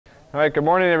All right, good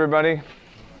morning, everybody.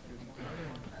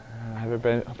 Hope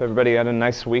everybody had a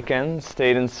nice weekend,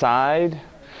 stayed inside,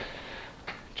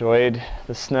 enjoyed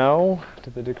the snow to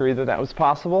the degree that that was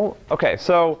possible. Okay,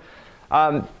 so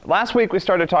last week we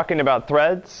started talking about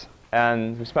threads,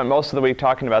 and we spent most of the week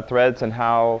talking about threads and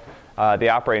how the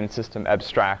operating system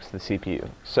abstracts the CPU.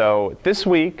 So this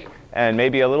week, and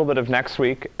maybe a little bit of next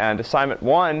week, and assignment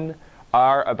 1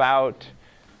 are about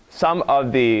some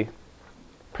of the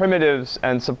primitives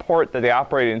and support that the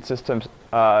operating system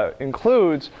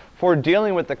includes for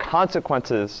dealing with the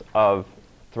consequences of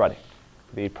threading,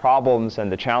 the problems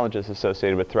and the challenges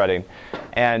associated with threading.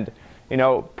 And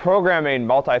programming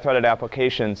multi-threaded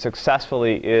applications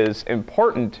successfully is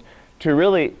important to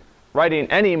really writing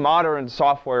any modern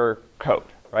software code,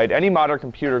 right? Any modern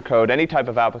computer code, any type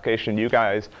of application you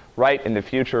guys write in the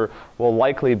future will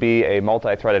likely be a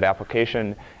multi-threaded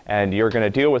application, and you're going to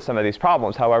deal with some of these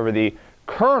problems. However, the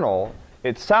kernel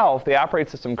itself, the operating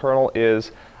system kernel,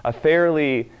 is a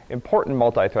fairly important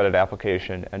multi-threaded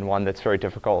application and one that's very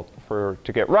difficult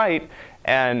to get right.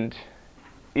 And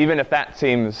even if that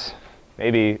seems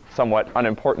maybe somewhat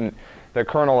unimportant, the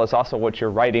kernel is also what you're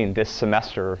writing this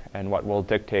semester and what will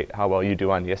dictate how well you do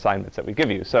on the assignments that we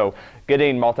give you. So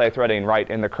getting multi-threading right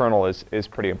in the kernel is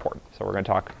pretty important. So we're going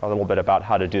to talk a little bit about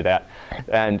how to do that.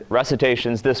 And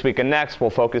recitations this week and next will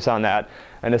focus on that.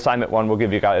 And assignment 1 will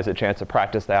give you guys a chance to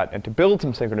practice that and to build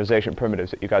some synchronization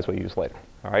primitives that you guys will use later.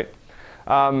 All right?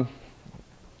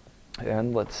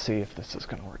 And let's see if this is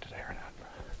going to work today or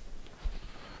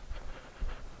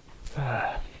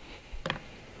not.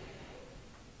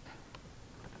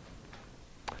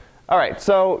 All right,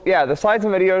 so yeah, the slides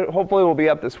and video hopefully will be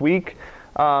up this week.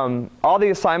 All the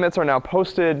assignments are now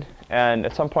posted, and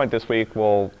at some point this week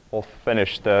we'll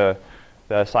finish the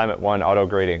assignment 1 auto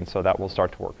grading, so that will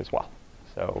start to work as well.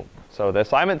 So the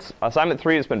assignment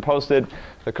 3 has been posted.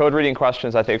 The code reading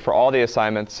questions, I think, for all the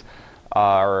assignments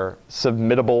are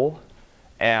submittable,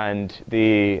 and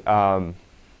the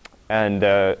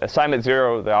assignment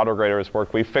 0, the auto grader has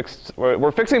worked.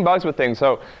 We're fixing bugs with things.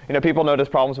 So people notice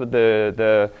problems with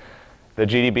the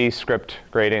GDB script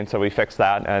grading, so we fixed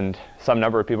that, and some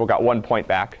number of people got 1 point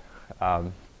back.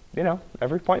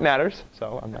 Every point matters,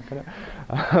 so I'm not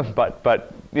gonna. But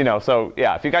so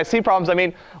yeah, if you guys see problems, I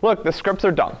mean, look, the scripts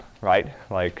are dumb, right?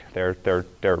 Like they're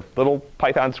little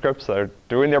Python scripts that are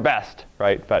doing their best,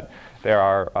 right? But there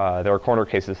are corner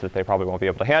cases that they probably won't be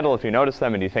able to handle. If you notice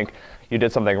them and you think you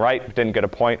did something right, didn't get a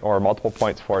point or multiple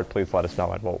points for it, please let us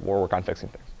know, and we'll work on fixing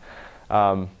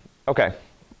things. Okay.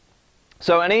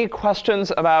 So any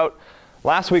questions about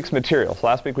last week's materials?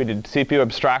 Last week we did CPU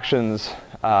abstractions.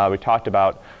 We talked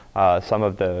about some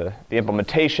of the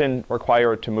implementation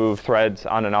required to move threads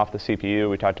on and off the CPU.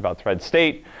 We talked about thread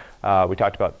state. We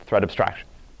talked about thread abstraction.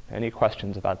 Any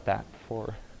questions about that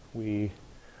before we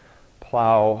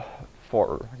plow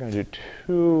forward? We're going to do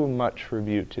too much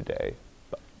review today.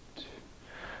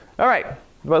 All right,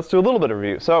 let's do a little bit of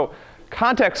review. So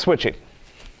context switching.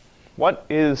 What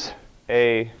is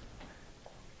a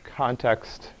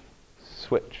context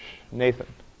switch? Nathan.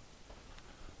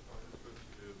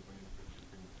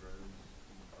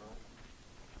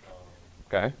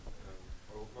 Okay.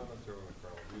 Well, not necessarily in the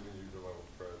kernel. Using user level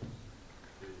threads,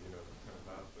 it's kind of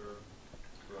faster.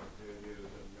 So the idea is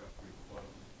that you have to be plus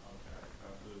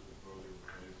passes as well as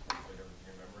replace everything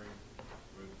in memory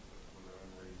with the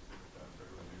memory that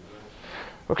they're using.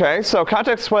 Okay, so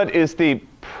context switch is the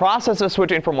process of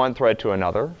switching from one thread to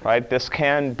another, right? This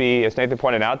can be, as Nathan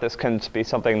pointed out, this can be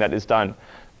something that is done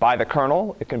by the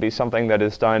kernel. It can be something that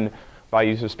is done by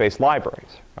user space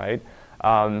libraries, right?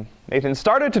 Nathan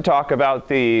started to talk about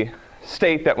the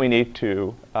state that we need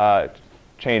to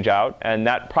change out, and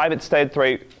that private thread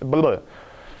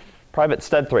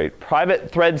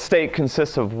state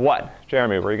consists of what?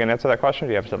 Jeremy, were you going to answer that question, or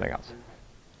do you have something else?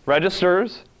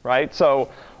 Registers, right? So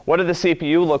what did the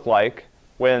CPU look like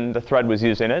when the thread was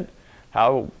using it?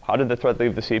 How did the thread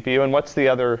leave the CPU? And what's the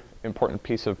other important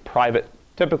piece of private,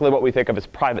 typically what we think of as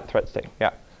private thread state?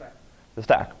 Yeah. Stack. The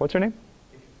stack. What's your name?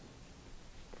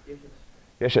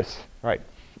 Yeshis, right.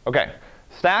 Okay,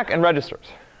 stack and registers,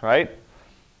 right?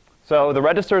 So the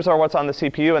registers are what's on the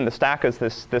CPU, and the stack is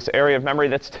this area of memory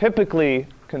that's typically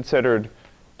considered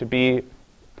to be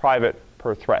private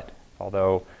per thread,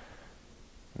 although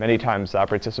many times the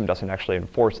operating system doesn't actually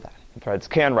enforce that. The threads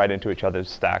can write into each other's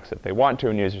stacks if they want to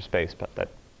in user space, but that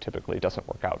typically doesn't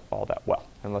work out all that well,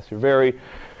 unless you're very,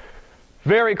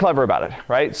 very clever about it,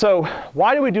 right? So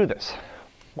why do we do this?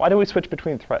 Why do we switch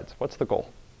between threads? What's the goal?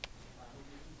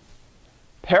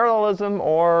 Parallelism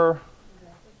or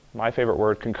my favorite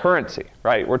word, concurrency,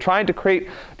 right? We're trying to create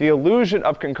the illusion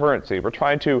of concurrency. We're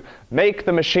trying to make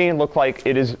the machine look like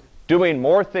it is doing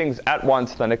more things at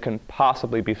once than it can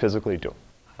possibly be physically doing.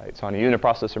 Right? So on a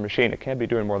uniprocessor machine, it can be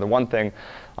doing more than one thing.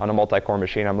 On a multi-core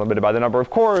machine, I'm limited by the number of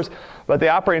cores, but the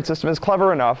operating system is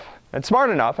clever enough and smart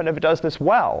enough, and if it does this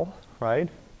well, right,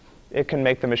 it can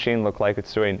make the machine look like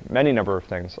it's doing many number of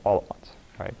things all at once.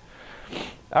 Right?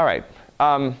 All right.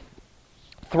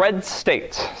 Thread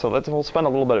states. So we'll spend a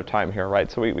little bit of time here,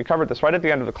 right? So we covered this right at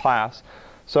the end of the class.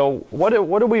 So what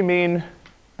do we mean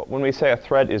when we say a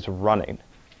thread is running?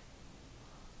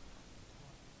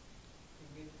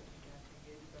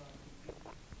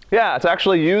 Yeah, it's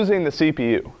actually using the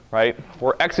CPU, right?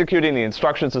 We're executing the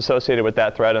instructions associated with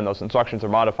that thread, and those instructions are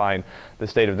modifying the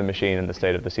state of the machine and the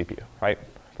state of the CPU, right?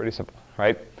 Pretty simple,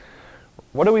 right?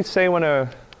 What do we say when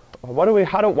why do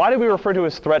we refer to a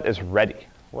thread as ready?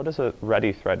 What does a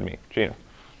ready thread mean? Gina?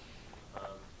 It's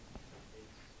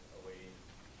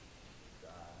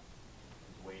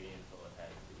waiting until it has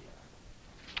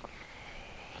the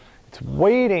It's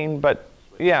waiting, but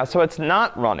yeah, so it's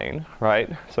not running, right?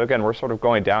 So again, we're sort of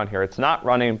going down here. It's not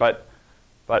running, but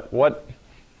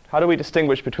how do we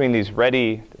distinguish between these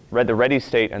the ready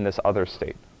state and this other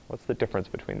state? What's the difference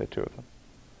between the two of them?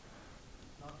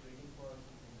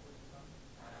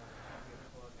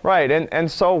 Right,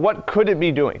 and so what could it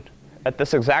be doing at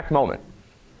this exact moment?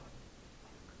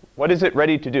 What is it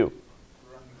ready to do?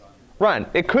 Run.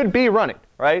 It could be running,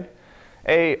 right?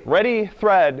 A ready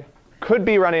thread could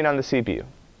be running on the CPU.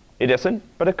 It isn't,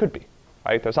 but it could be,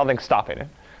 right? There's nothing stopping it.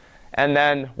 And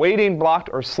then waiting, blocked,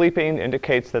 or sleeping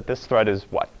indicates that this thread is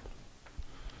what?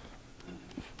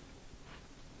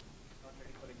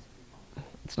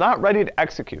 It's not ready to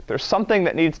execute. There's something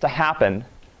that needs to happen,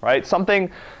 right?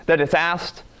 Something that it's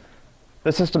asked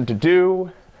the system to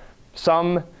do,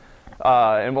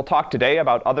 and we'll talk today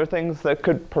about other things that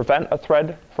could prevent a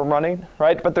thread from running,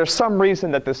 right? But there's some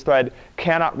reason that this thread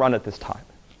cannot run at this time,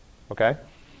 okay?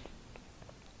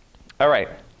 All right.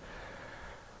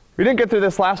 We didn't get through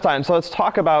this last time, so let's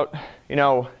talk about,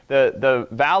 the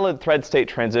valid thread state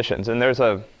transitions. And there's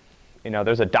a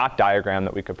dot diagram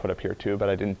that we could put up here too, but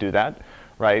I didn't do that,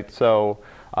 right? So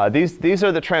these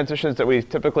are the transitions that we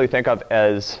typically think of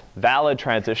as valid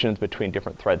transitions between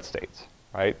different thread states,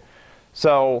 right?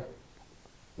 So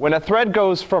when a thread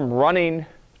goes from running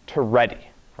to ready,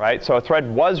 right? So a thread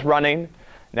was running,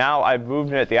 now I've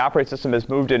moved it, the operating system has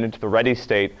moved it into the ready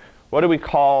state. What do we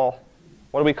call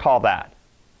that?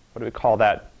 What do we call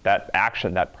that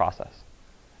action, that process?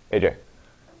 AJ?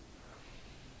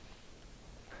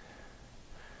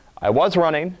 I was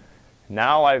running,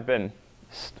 now I'm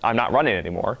not running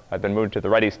anymore. I've been moved to the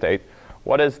ready state.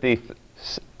 What has the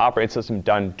operating system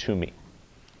done to me?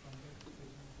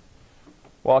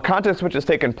 Well, a context switch has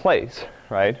taken place,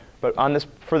 right? But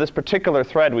for this particular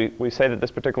thread, we say that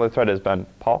this particular thread has been,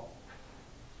 Paul?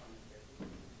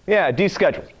 Yeah,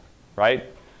 descheduled, right?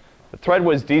 The thread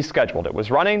was descheduled. It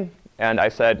was running, and I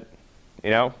said,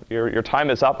 your time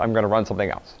is up. I'm going to run something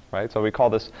else, right? So we call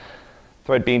this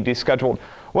thread being descheduled.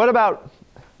 What about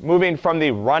moving from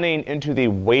the running into the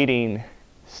waiting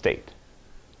state?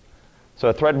 So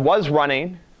a thread was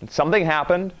running, and something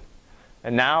happened,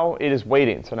 and now it is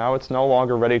waiting. So now it's no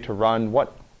longer ready to run.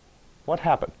 What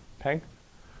happened? Peng?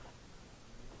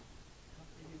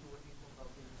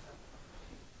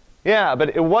 Yeah,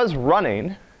 but it was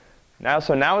running.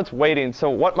 So now it's waiting. So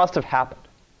what must have happened?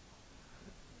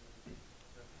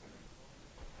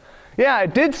 Yeah,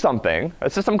 it did something. A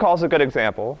system call is a good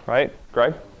example, right?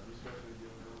 Greg?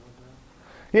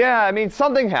 Yeah, I mean,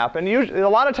 something happened. Usually, a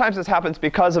lot of times this happens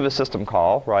because of a system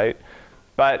call, right?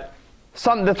 But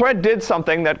the thread did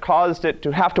something that caused it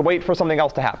to have to wait for something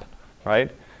else to happen, right?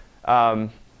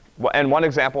 And one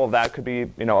example of that could be,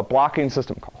 a blocking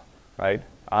system call, right?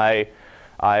 I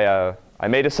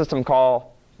made a system call.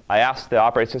 I asked the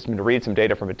operating system to read some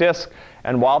data from a disk,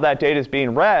 and while that data is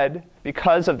being read,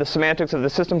 because of the semantics of the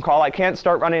system call, I can't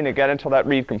start running again until that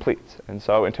read completes. And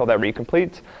so until that read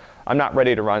completes, I'm not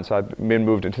ready to run, so I've been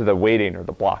moved into the waiting or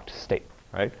the blocked state,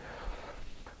 right?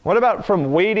 What about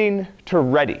from waiting to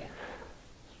ready?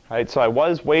 Right, so I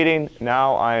was waiting,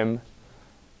 now I'm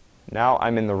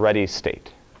in the ready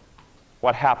state.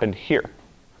 What happened here?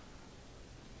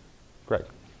 Greg.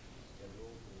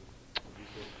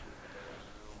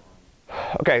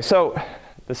 Okay, so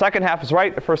the second half is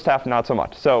right, the first half not so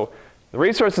much. So the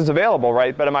resource is available,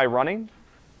 right, but am I running?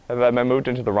 Have I moved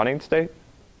into the running state?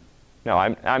 No,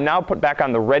 I'm now put back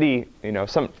on the ready,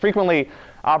 frequently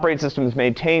operating systems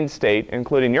maintain state,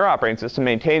 including your operating system,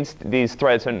 maintains these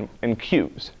threads in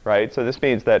queues, right? So this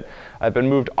means that I've been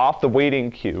moved off the waiting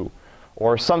queue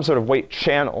or some sort of wait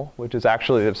channel, which is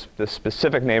actually the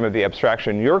specific name of the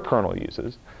abstraction your kernel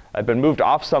uses. I've been moved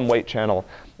off some wait channel,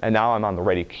 and now I'm on the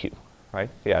ready queue, right?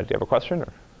 Yeah, do you have a question?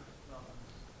 Or?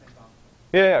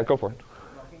 Yeah, go for it.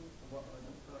 Blocking, the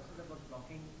process about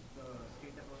blocking the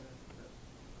state that was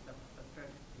the thread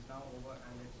is now over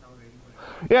and it's now ready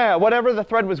for it. Yeah, whatever the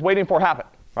thread was waiting for happened,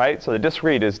 right? So the disk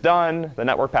read is done, the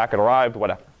network packet arrived,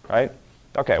 whatever, right?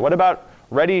 Okay, what about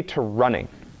ready to running?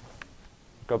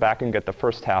 Go back and get the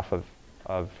first half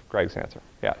of Greg's answer.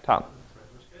 Yeah, Tom.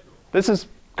 This is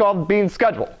called being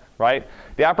scheduled, right?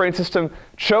 The operating system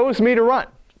chose me to run.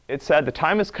 It said the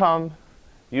time has come.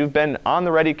 You've been on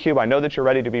the ready queue. I know that you're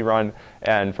ready to be run.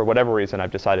 And for whatever reason,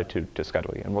 I've decided to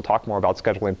schedule you. And we'll talk more about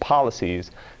scheduling policies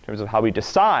in terms of how we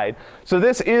decide. So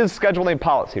this is scheduling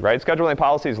policy, right? Scheduling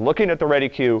policy is looking at the ready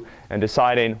queue and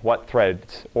deciding what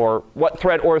threads or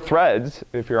threads,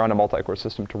 if you're on a multi-core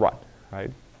system, to run,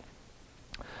 right?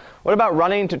 What about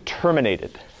running to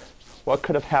terminated? What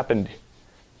could have happened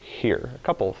here? A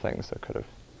couple of things that could have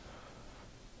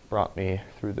brought me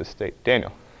through this state.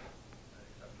 Daniel.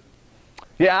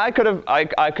 Yeah, I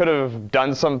could have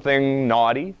done something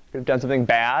naughty, could have done something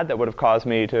bad that would have caused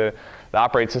me the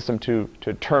operating system to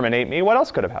terminate me. What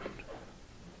else could have happened?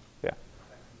 Yeah.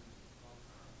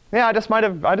 Yeah, I just might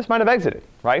have exited,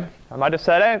 right? I might have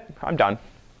said, hey, I'm done,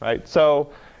 right?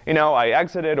 So, I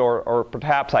exited, or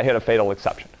perhaps I hit a fatal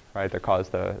exception, right, that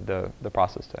caused the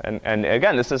process to. And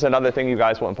again, this is another thing you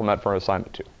guys will implement for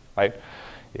assignment 2, right?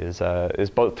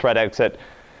 Is both thread exit.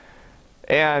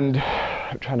 And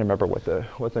I'm trying to remember what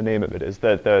the name of it is.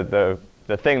 The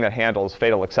thing that handles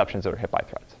fatal exceptions that are hit by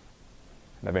threads.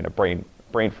 I'm having a brain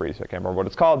freeze. I can't remember what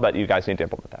it's called, but you guys need to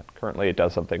implement that. Currently, it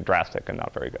does something drastic and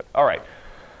not very good. All right, a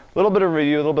little bit of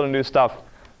review, a little bit of new stuff.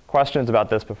 Questions about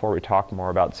this before we talk more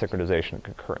about synchronization and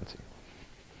concurrency?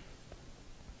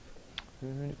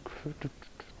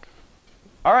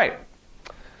 All right.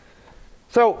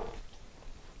 So,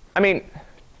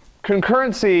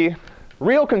 concurrency.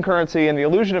 Real concurrency and the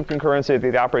illusion of concurrency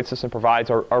that the operating system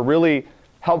provides are really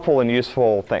helpful and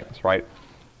useful things, right?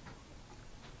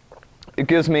 It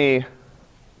gives me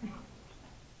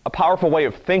a powerful way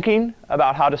of thinking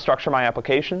about how to structure my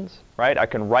applications, right? I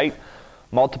can write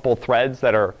multiple threads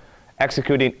that are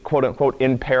executing, quote unquote,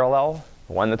 in parallel.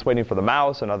 One that's waiting for the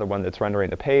mouse, another one that's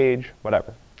rendering the page,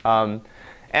 whatever. And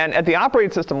at the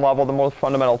operating system level, the most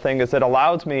fundamental thing is it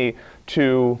allows me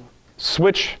to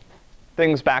switch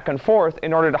things back and forth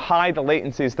in order to hide the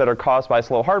latencies that are caused by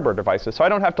slow hardware devices. So I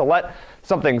don't have to let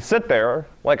something sit there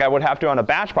like I would have to on a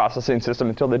batch processing system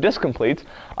until the disk completes.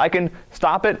 I can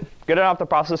stop it, get it off the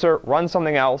processor, run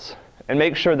something else, and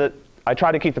make sure that I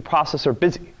try to keep the processor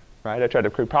busy, right? I try to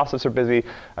keep the processor busy.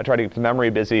 I try to keep the memory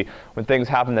busy. When things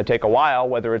happen that take a while,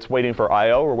 whether it's waiting for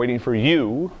I/O or waiting for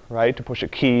you, right, to push a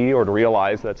key or to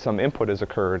realize that some input has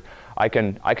occurred, I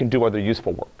can do other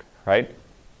useful work, right?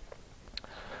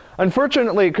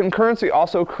 Unfortunately, concurrency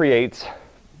also creates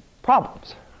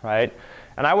problems, right?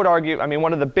 And I would argue,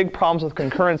 one of the big problems with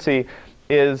concurrency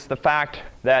is the fact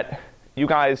that you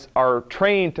guys are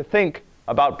trained to think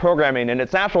about programming, and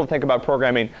it's natural to think about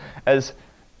programming as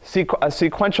a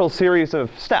sequential series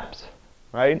of steps,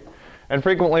 right? And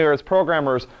frequently, as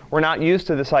programmers, we're not used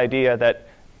to this idea that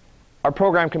our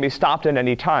program can be stopped at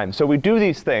any time. So we do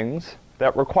these things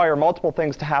that require multiple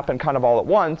things to happen kind of all at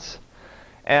once,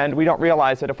 and we don't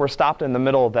realize that if we're stopped in the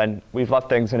middle, then we've left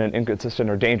things in an inconsistent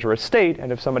or dangerous state.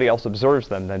 And if somebody else observes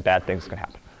them, then bad things can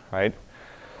happen, right?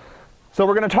 So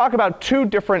we're going to talk about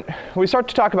we start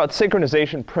to talk about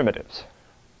synchronization primitives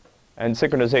and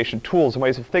synchronization tools and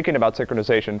ways of thinking about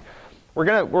synchronization.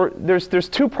 There's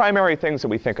two primary things that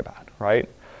we think about, right?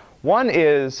 One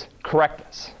is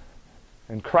correctness.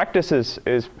 And correctness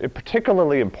is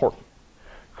particularly important.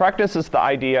 Correctness is the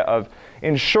idea of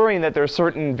ensuring that there are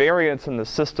certain variants in the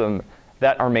system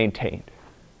that are maintained,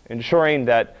 ensuring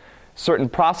that certain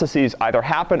processes either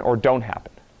happen or don't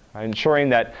happen, right? Ensuring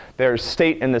that there's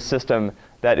state in the system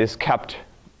that is kept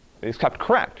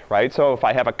correct, right? So if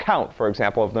I have a count, for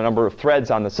example, of the number of threads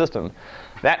on the system,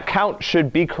 that count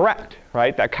should be correct,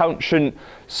 right? That count shouldn't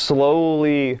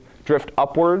slowly drift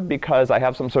upward because I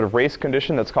have some sort of race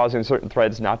condition that's causing certain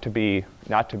threads not to be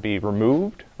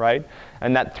removed, right?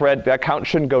 And that count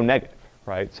shouldn't go negative,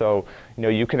 right? So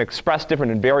you can express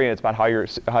different invariants about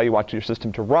how you want your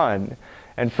system to run,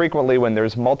 and frequently when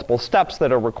there's multiple steps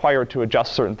that are required to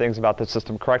adjust certain things about the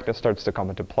system, correctness starts to come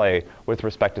into play with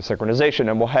respect to synchronization,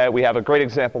 and we have a great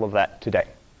example of that today.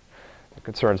 It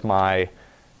concerns my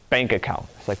bank account.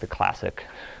 It's like the classic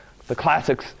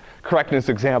correctness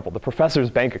example, the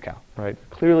professor's bank account, right?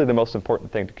 Clearly the most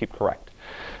important thing to keep correct.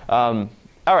 All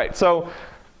right, so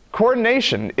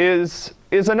coordination is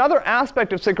another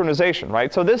aspect of synchronization,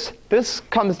 right? So this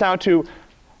comes down to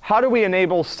how do we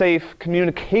enable safe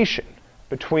communication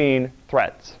between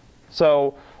threads?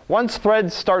 So once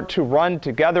threads start to run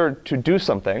together to do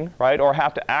something, right, or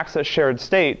have to access shared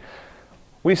state,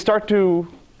 we start to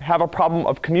have a problem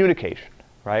of communication,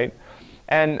 right?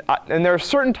 And there are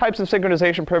certain types of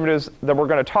synchronization primitives that we're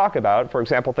going to talk about, for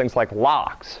example, things like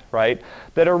locks, right,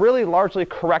 that are really largely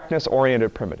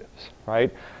correctness-oriented primitives, right?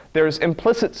 There's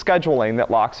implicit scheduling that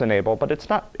locks enable, but it's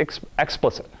not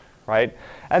explicit, right?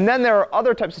 And then there are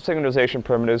other types of synchronization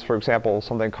primitives, for example,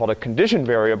 something called a condition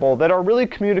variable, that are really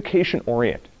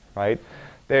communication-oriented, right?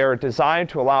 They are designed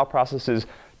to allow processes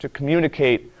to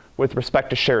communicate with respect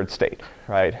to shared state,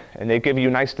 right? And they give you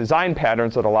nice design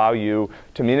patterns that allow you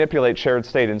to manipulate shared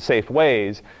state in safe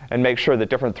ways and make sure that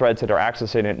different threads that are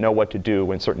accessing it know what to do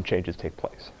when certain changes take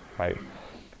place, right?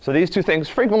 So these two things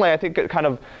frequently, I think, get kind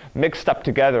of mixed up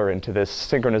together into this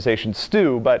synchronization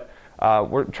stew, but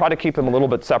we're trying to keep them a little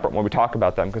bit separate when we talk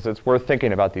about them because it's worth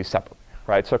thinking about these separately,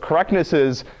 right? So correctness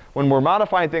is when we're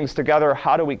modifying things together,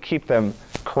 how do we keep them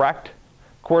correct?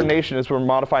 Coordination is when we're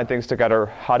modifying things together,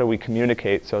 how do we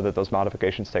communicate so that those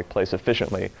modifications take place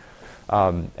efficiently?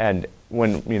 And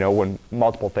when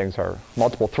multiple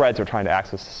threads are trying to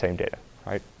access the same data,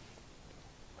 right?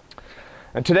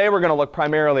 And today we're going to look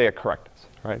primarily at correctness,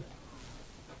 right?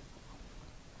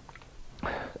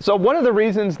 So one of the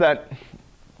reasons that,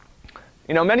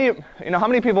 how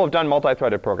many people have done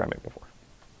multi-threaded programming before?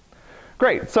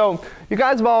 Great. So you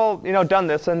guys have all done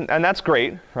this, and that's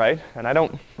great, right? And I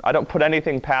don't put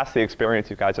anything past the experience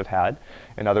you guys have had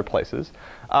in other places.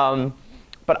 But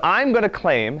I'm going to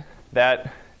claim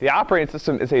that the operating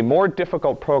system is a more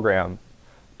difficult program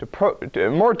to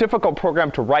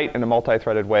write in a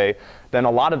multi-threaded way than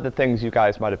a lot of the things you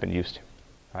guys might have been used to,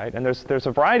 right? And there's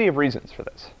a variety of reasons for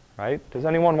this, right? Does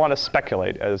anyone want to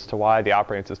speculate as to why the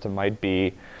operating system might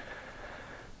be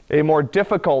a more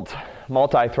difficult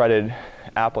multi-threaded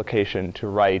application to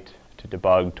write, to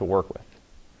debug, to work with?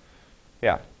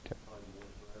 Yeah.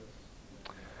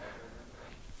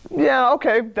 Yeah.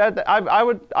 Okay. I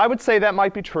would say that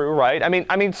might be true, right? I mean,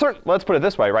 let's put it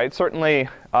this way, right? Certainly,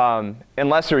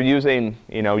 unless you're using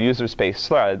user space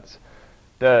threads,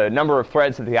 the number of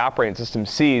threads that the operating system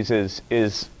sees is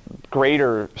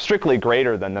strictly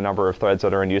greater than the number of threads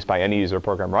that are in use by any user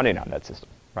program running on that system,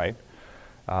 right?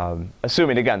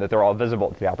 Assuming, again, that they're all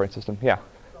visible to the operating system. Yeah?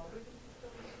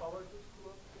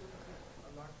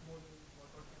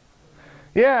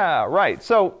 Yeah, right.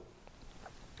 So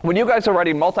when you guys are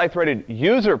writing multi-threaded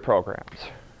user programs,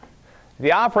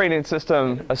 the operating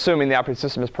system, assuming the operating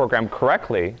system is programmed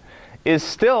correctly, is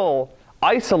still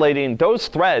isolating those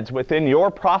threads within your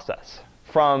process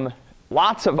from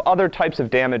lots of other types of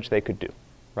damage they could do,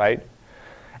 right?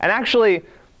 And actually,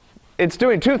 it's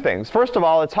doing two things. First of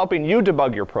all, it's helping you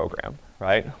debug your program,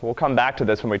 right? We'll come back to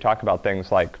this when we talk about things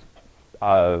like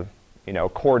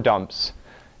core dumps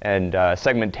and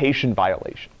segmentation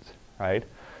violations, right?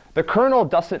 The kernel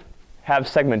doesn't have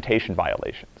segmentation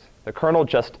violations. The kernel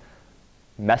just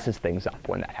messes things up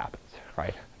when that happens,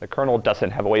 right? The kernel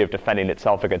doesn't have a way of defending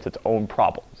itself against its own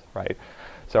problems, right?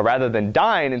 So rather than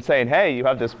dying and saying, hey, you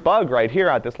have this bug right here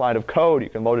at this line of code, you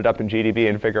can load it up in GDB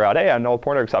and figure out, hey, a null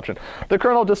pointer exception. The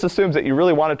kernel just assumes that you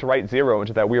really wanted to write 0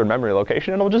 into that weird memory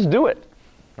location, and it'll just do it,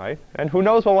 right? And who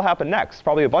knows what will happen next?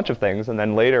 Probably a bunch of things, and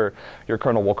then later your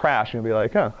kernel will crash, and you'll be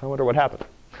like, I wonder what happened.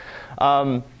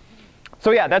 So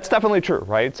yeah, that's definitely true,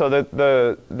 right? So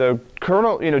the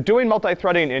kernel, doing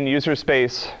multi-threading in user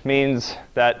space means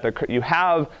that you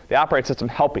have the operating system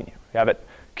helping you. You have it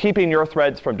keeping your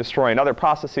threads from destroying other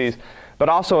processes, but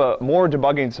also more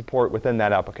debugging support within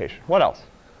that application. What else?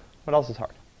 What else is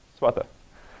hard? Swetha.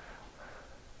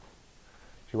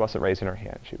 She wasn't raising her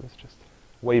hand. She was just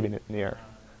waving it in the air.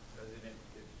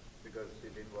 Because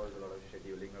it involves a lot of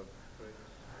scheduling of threads.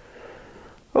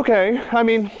 Okay, I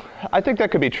mean, I think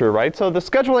that could be true, right? So the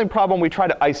scheduling problem we try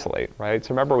to isolate, right? So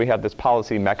remember we have this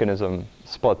policy mechanism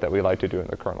split that we like to do in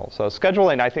the kernel. So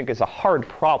scheduling, I think, is a hard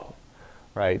problem,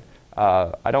 right?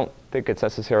 I don't think it's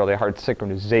necessarily a hard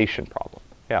synchronization problem.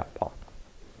 Yeah, Paul.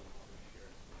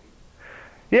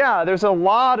 Yeah, there's a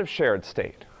lot of shared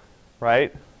state,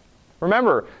 right?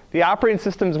 Remember, the operating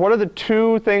systems, what are the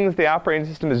two things the operating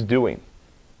system is doing?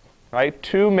 Right?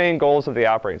 Two main goals of the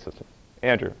operating system.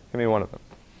 Andrew, give me one of them.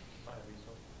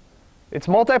 It's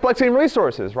multiplexing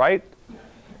resources, right?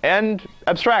 And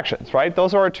abstractions, right?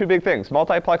 Those are our two big things,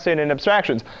 multiplexing and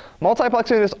abstractions.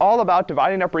 Multiplexing is all about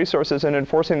dividing up resources and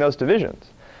enforcing those divisions.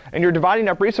 and you're dividing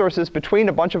up resources between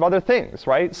a bunch of other things,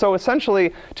 right? So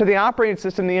essentially, to the operating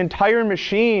system, the entire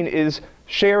machine is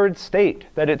shared state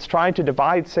that it's trying to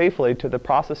divide safely to the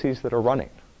processes that are running,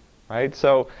 right?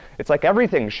 So it's like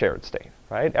everything's shared state,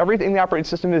 right? Everything the operating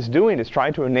system is doing is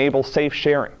trying to enable safe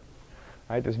sharing,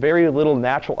 right? There's very little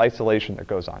natural isolation that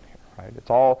goes on here, right?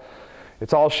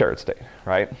 It's all shared state,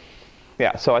 right?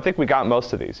 Yeah, so I think we got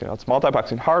most of these. It's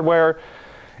multiplexing hardware.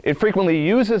 It frequently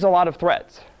uses a lot of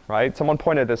threads, right? Someone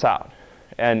pointed this out.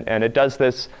 And it does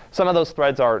this. Some of those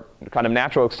threads are kind of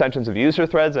natural extensions of user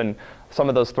threads, and some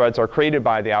of those threads are created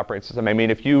by the operating system. I mean,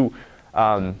 if you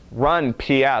run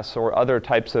PS or other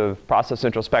types of process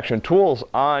introspection tools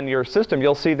on your system,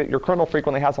 you'll see that your kernel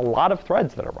frequently has a lot of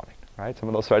threads that are running, right? Some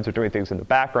of those threads are doing things in the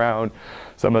background.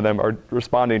 Some of them are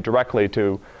responding directly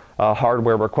to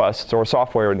hardware requests or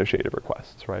software-initiated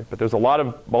requests, right? But there's a lot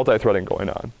of multi-threading going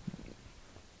on.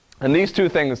 And these two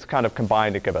things kind of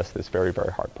combine to give us this very,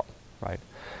 very hard problem, right?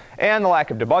 And the lack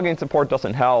of debugging support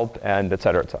doesn't help, and et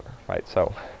cetera, right?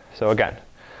 So again,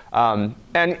 and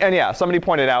yeah, somebody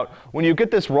pointed out, when you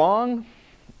get this wrong,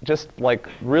 just like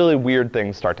really weird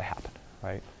things start to happen,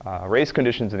 right? Race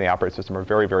conditions in the operating system are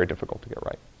very, very difficult to get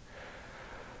right.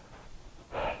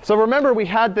 So remember, we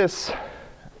had this,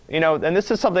 and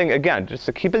this is something, again, just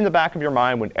to keep in the back of your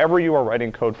mind whenever you are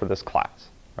writing code for this class,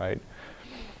 right?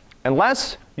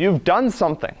 Unless you've done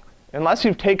something, unless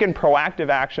you've taken proactive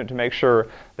action to make sure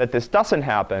that this doesn't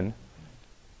happen,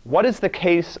 what is the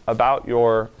case about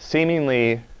your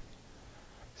seemingly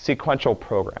sequential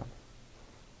program?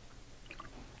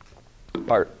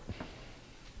 Bart.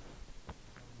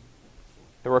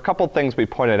 There were a couple things we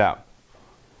pointed out.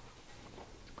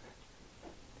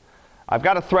 I've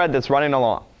got a thread that's running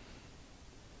along.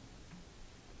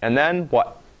 And then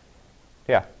what?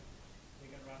 Yeah. They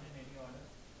can run in any order.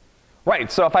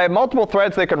 Right, so if I have multiple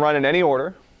threads, they can run in any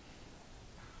order.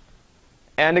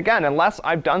 And again, unless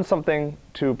I've done something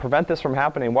to prevent this from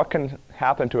happening, what can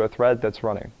happen to a thread that's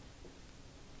running?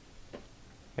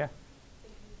 Yeah.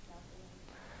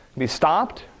 Be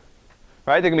stopped,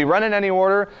 right? They can be run in any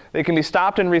order. They can be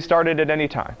stopped and restarted at any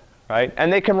time, right?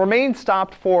 And they can remain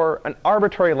stopped for an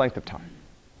arbitrary length of time,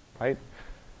 right?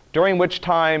 During which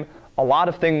time a lot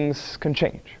of things can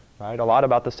change, right? A lot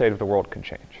about the state of the world can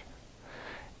change.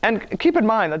 And keep in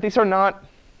mind that these are not,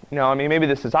 I mean, maybe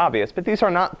this is obvious, but these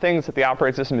are not things that the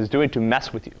operating system is doing to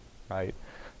mess with you, right?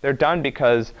 They're done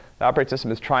because the operating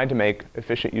system is trying to make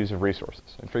efficient use of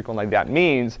resources. And frequently that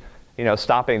means,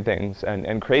 stopping things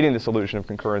and creating this illusion of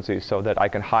concurrency so that I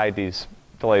can hide these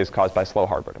delays caused by slow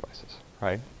hardware devices,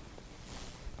 right?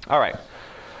 All right.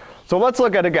 So let's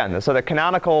look at, again, so the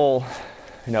canonical,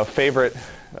 favorite,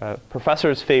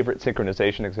 professor's favorite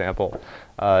synchronization example,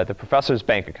 the professor's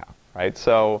bank account, right?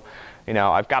 So,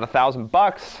 I've got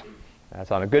 $1,000.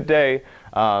 That's on a good day.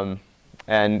 And,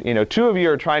 two of you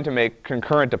are trying to make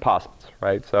concurrent deposits,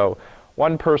 right? So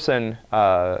one person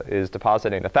is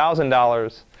depositing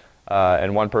 $1,000,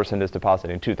 and one person is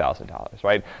depositing $2,000,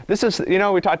 right? This is,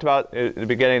 we talked about at the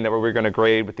beginning that we were going to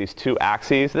grade with these two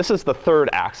axes. This is the third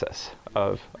axis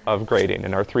of grading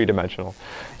in our three-dimensional.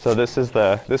 So this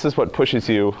is what pushes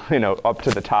you, up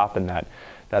to the top in that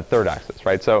third axis,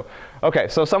 right? So, okay,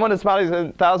 so someone is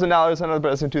depositing $1,000, another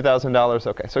person $2,000.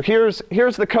 Okay, so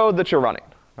here's the code that you're running,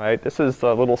 right? This is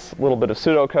a little bit of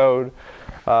pseudocode.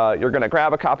 You're going to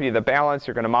grab a copy of the balance,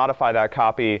 you're going to modify that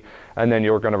copy, and then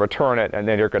you're going to return it, and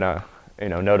then you're going to,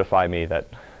 notify me that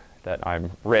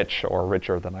I'm rich or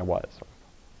richer than I was.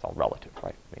 It's all relative,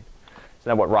 right? I mean, isn't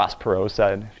that what Ross Perot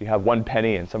said? If you have 1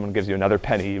 penny and someone gives you another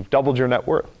penny, you've doubled your net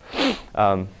worth.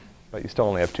 But you still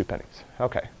only have 2 pennies.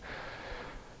 Okay.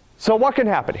 So what can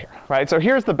happen here, right? So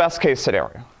here's the best case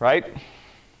scenario, right?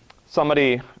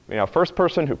 Somebody, first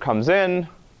person who comes in,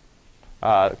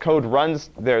 code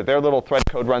runs, their little thread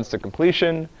code runs to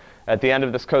completion. At the end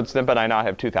of this code snippet, I now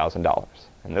have $2,000.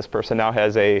 And this person now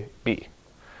has a B.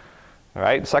 All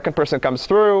right, second person comes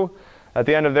through. At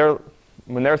the end of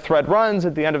when their thread runs,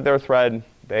 at the end of their thread,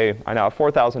 I now have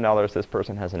 $4,000. This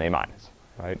person has an A minus,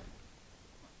 right?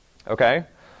 Okay.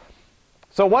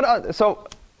 So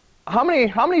how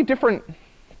many different,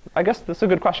 I guess this is a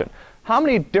good question. How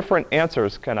many different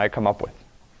answers can I come up with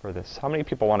for this? How many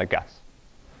people want to guess?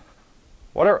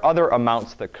 What are other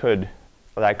amounts that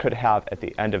I could have at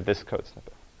the end of this code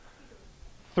snippet?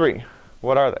 3.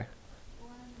 What are they?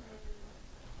 One is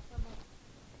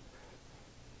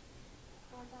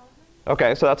 4,000.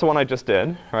 Okay, so that's the one I just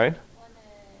did, right? One is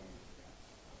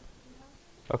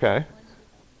 2,000. Okay. One is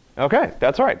 2,000. Okay,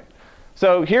 that's right.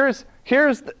 So here's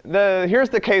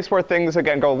the case where things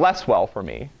again go less well for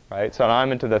me, right? So now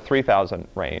I'm into the 3,000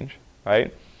 range,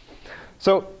 right?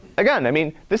 So again, I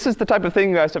mean, this is the type of thing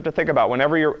you guys have to think about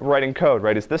whenever you're writing code,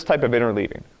 right? Is this type of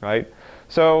interleaving, right?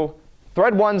 So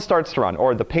thread 1 starts to run,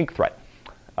 or the pink thread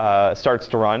starts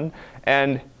to run,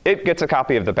 and it gets a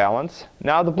copy of the balance.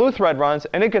 Now the blue thread runs,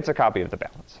 and it gets a copy of the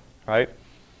balance, right?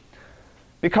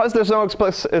 Because there's no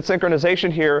explicit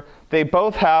synchronization here, they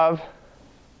both have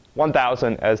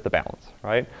 1,000 as the balance,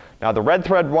 right? Now the red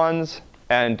thread runs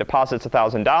and deposits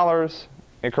 $1,000,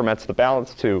 increments the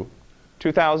balance to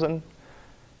 2,000.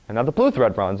 And now the blue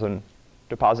thread runs and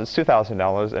deposits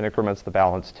 $2,000 and increments the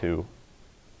balance to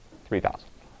 3,000,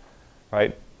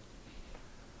 right?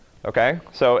 OK,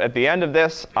 so at the end of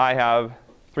this, I have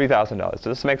 $3,000. Does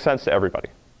this make sense to everybody?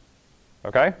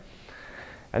 OK?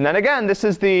 And then again, this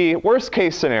is the worst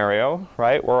case scenario,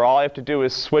 right, where all I have to do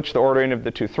is switch the ordering of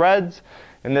the two threads.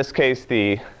 In this case,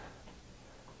 the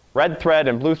red thread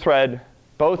and blue thread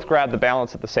both grab the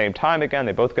balance at the same time again.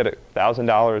 They both get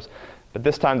 $1,000. But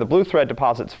this time, the blue thread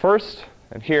deposits first.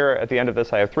 And here, at the end of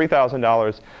this, I have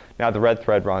 $3,000. Now the red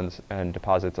thread runs and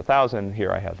deposits 1,000.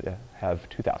 Here I have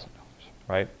 $2,000,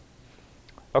 right?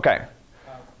 OK.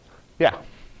 Yeah?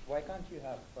 Why can't you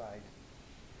have 5?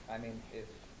 I mean, if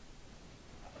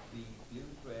the blue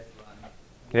thread runs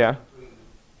Yeah. 3,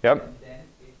 Yep. and then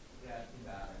it grabs the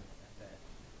balance, and then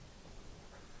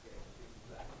gets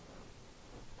black.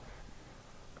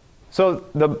 So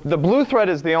the blue thread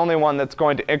is the only one that's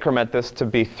going to increment this to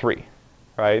be 3,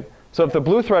 right? So if the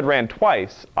blue thread ran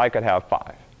twice, I could have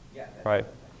 5, Yeah, that's right?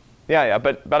 what Yeah,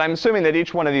 but I'm assuming that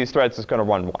each one of these threads is going to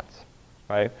run once,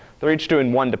 right? They're each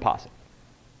doing one deposit.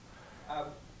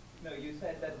 No, you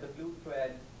said that the blue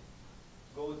thread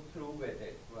goes through with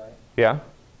it, right? Yeah?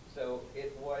 So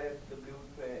what if the blue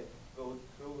thread goes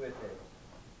through with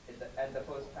it at the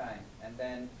first time, and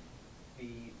then the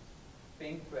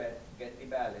pink thread gets the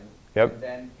balance, Yep. and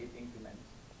then it increments?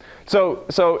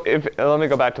 So if let me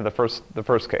go back to the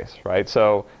first case, right?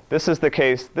 So this is the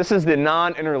case. This is the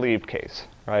non-interleaved case,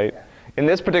 right? Yeah. In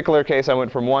this particular case, I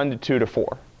went from 1 to 2 to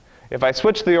 4. If I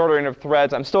switch the ordering of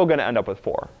threads, I'm still going to end up with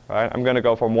 4, right? I'm going to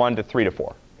go from 1 to 3 to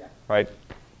 4, Yeah. right?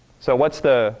 So what's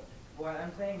the? What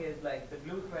I'm saying is, like, the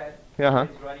blue thread Uh-huh.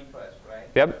 is running first, right?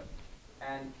 Yep.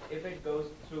 And if it goes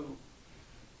through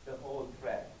the whole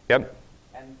thread, Yep.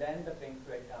 and then the pink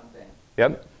thread comes in,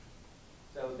 Yep.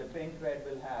 so the pink thread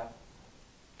will have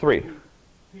 3.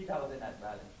 3,000 at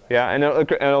balance, right? Yeah, and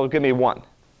it'll give me 1. All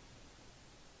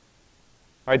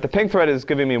right, the pink thread is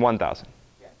giving me 1,000.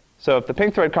 Yeah. So if the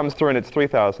pink thread comes through and it's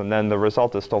 3,000, then the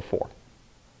result is still 4.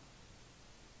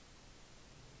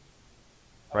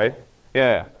 Right?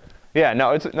 Yeah. Yeah.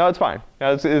 No, it's fine.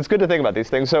 No, it's good to think about these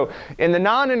things. So in the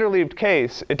non-interleaved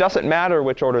case, it doesn't matter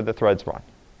which order the threads run,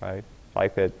 right?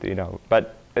 Like that,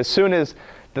 But as soon as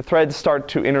the threads start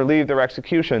to interleave their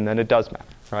execution, then it does matter,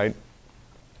 right?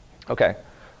 Okay.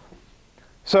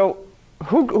 So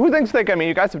who thinks I mean,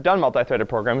 you guys have done multi-threaded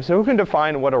programming, so who can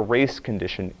define what a race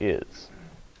condition is?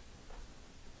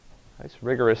 Nice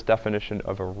rigorous definition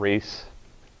of a race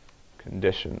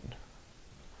condition.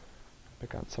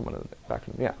 Pick on someone in the back.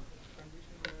 Yeah. Condition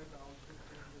where the output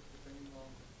changes depending on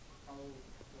how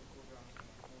the program,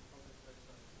 how the threads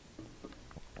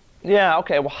are. Yeah,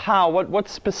 okay, well how? What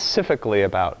specifically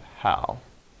about how?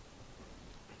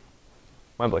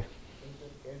 Wembley.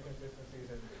 Inconsistencies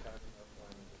in the timing of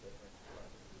when the different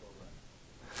processes will run.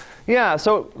 Yeah,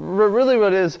 so really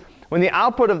what it is, when the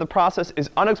output of the process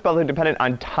is unexpectedly dependent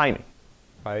on timing,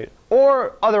 right?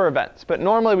 Or other events, but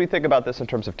normally we think about this in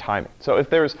terms of timing. So if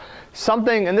there's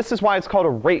something, and this is why it's called a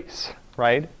race,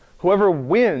 right? Whoever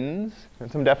wins,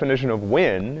 and some definition of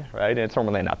win, right? And it's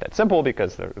normally not that simple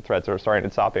because the threads are starting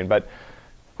and stopping, but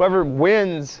whoever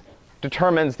wins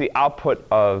determines the output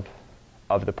of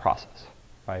the process,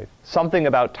 right? Something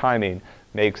about timing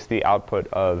makes the output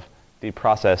of the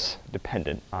process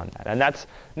dependent on that. And that's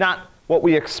not what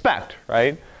we expect,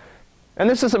 right? And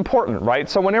this is important, right?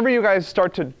 So whenever you guys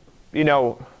start to,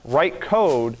 write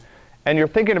code and you're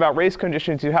thinking about race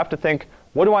conditions, you have to think,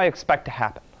 what do I expect to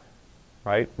happen,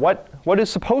 right? What is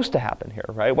supposed to happen here,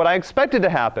 right? What I expected to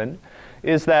happen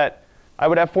is that I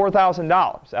would have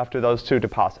 $4,000 after those two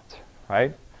deposits,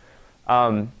 right?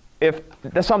 If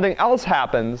something else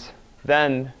happens,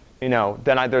 then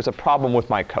there's a problem with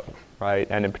my code, right?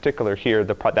 And in particular here,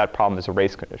 that problem is a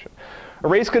race condition. A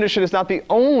race condition is not the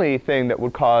only thing that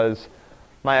would cause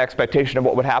my expectation of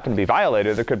what would happen to be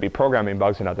violated. There could be programming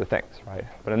bugs and other things, right?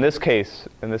 But in this case,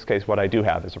 what I do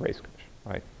have is a race condition,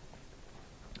 right?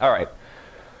 All right.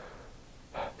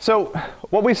 So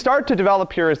what we start to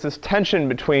develop here is this tension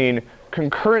between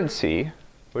concurrency,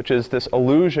 which is this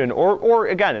illusion, or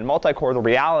again, in multi-core, the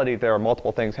reality there are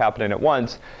multiple things happening at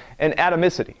once, and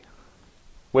atomicity,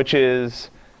 which is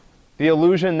the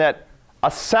illusion that a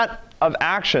set of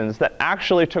actions that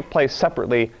actually took place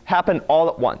separately happen all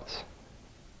at once.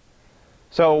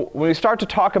 So when we start to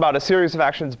talk about a series of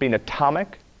actions being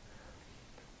atomic,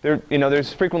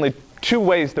 there's frequently two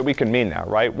ways that we can mean that,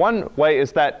 right? One way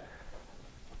is that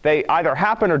they either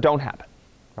happen or don't happen,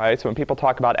 right? So when people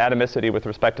talk about atomicity with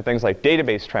respect to things like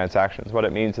database transactions, what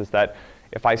it means is that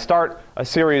if I start a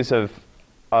series of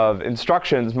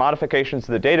instructions, modifications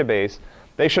to the database,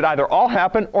 they should either all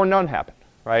happen or none happen,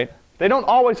 right? They don't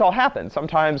always all happen.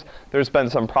 Sometimes there's been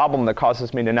some problem that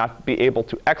causes me to not be able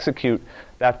to execute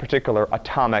that particular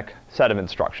atomic set of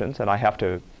instructions, and I have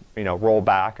to roll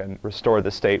back and restore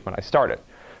the state when I start it.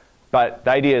 But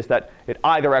the idea is that it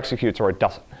either executes or it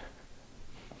doesn't.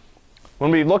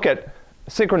 When we look at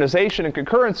synchronization and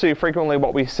concurrency, frequently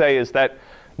what we say is that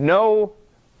no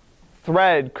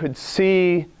thread could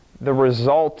see the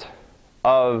result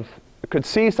could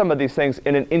see some of these things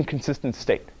in an inconsistent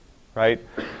state, right?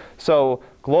 So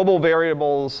global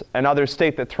variables and other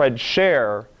state that threads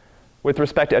share with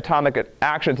respect to atomic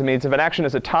actions means if an action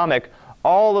is atomic,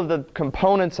 all of the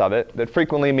components of it that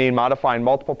frequently mean modifying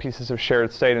multiple pieces of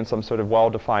shared state in some sort of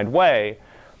well-defined way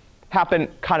happen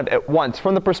kind of at once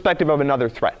from the perspective of another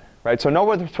thread, right? So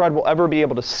no other thread will ever be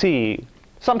able to see,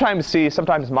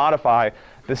 sometimes modify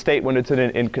the state when it's in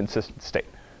an inconsistent state,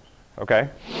 okay?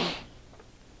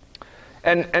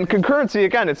 And concurrency,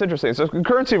 again, it's interesting. So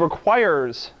concurrency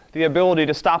requires the ability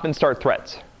to stop and start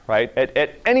threads, right?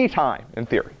 At any time, in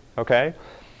theory, okay?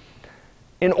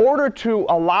 In order to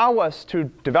allow us to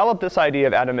develop this idea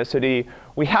of atomicity,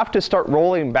 we have to start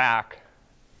rolling back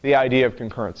the idea of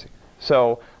concurrency.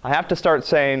 So I have to start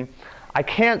saying, I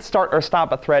can't start or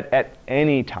stop a thread at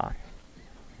any time,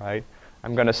 right?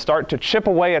 I'm going to start to chip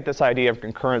away at this idea of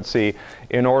concurrency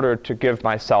in order to give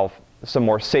myself some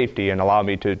more safety and allow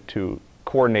me to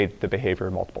coordinate the behavior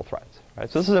of multiple threads, right?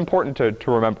 So this is important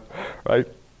to remember, right?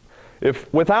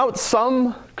 If without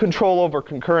some control over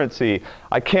concurrency,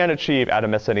 I can't achieve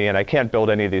atomicity and I can't build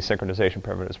any of these synchronization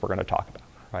primitives we're going to talk about,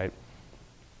 right?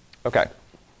 Okay.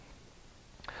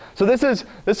 So this is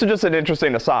just an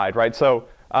interesting aside, right? So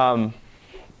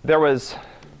there was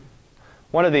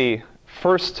one of the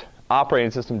first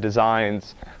operating system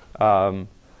designs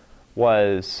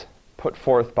was put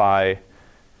forth by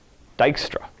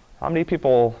Dijkstra. How many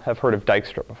people have heard of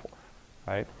Dijkstra before,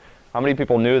 right? How many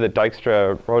people knew that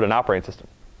Dijkstra wrote an operating system?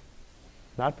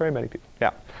 Not very many people,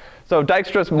 yeah. So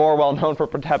Dijkstra is more well known for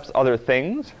perhaps other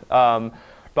things,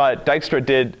 but Dijkstra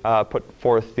did put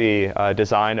forth the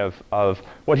design of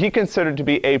what he considered to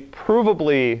be a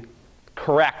provably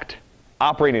correct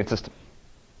operating system,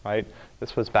 right?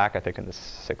 This was back, I think, in the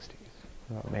 60s.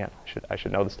 Oh man, I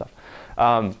should know this stuff.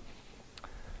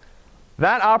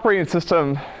 That operating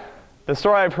system, the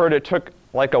story I've heard, it took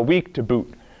like a week to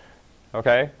boot,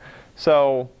 okay?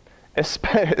 So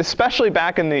especially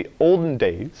back in the olden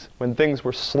days when things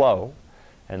were slow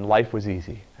and life was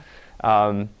easy,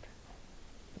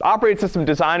 operating system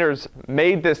designers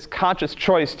made this conscious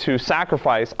choice to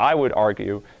sacrifice, I would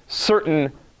argue,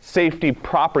 certain safety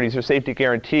properties or safety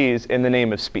guarantees in the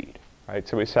name of speed, right?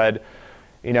 So we said,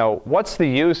 what's the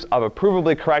use of a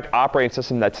provably correct operating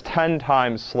system that's 10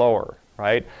 times slower,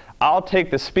 right? I'll take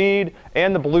the speed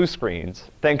and the blue screens.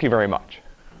 Thank you very much,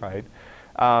 right?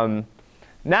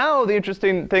 Now the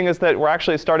interesting thing is that we're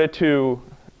actually started to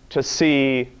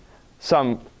see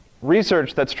some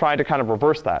research that's trying to kind of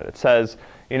reverse that. It says,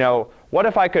 what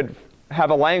if I could have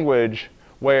a language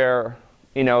where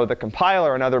the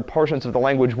compiler and other portions of the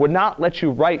language would not let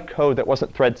you write code that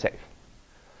wasn't thread safe?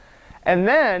 And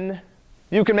then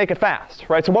you can make it fast,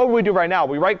 right? So what would we do right now?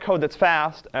 We write code that's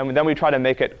fast, and then we try to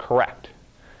make it correct.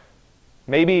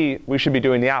 Maybe we should be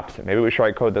doing the opposite. Maybe we should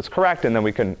write code that's correct, and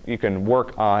then you can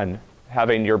work on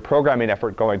having your programming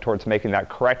effort going towards making that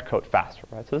correct code faster,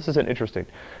 right? So this is an interesting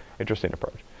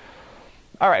approach.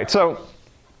 All right, so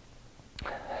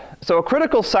a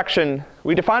critical section,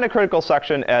 we define a critical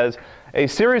section as a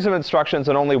series of instructions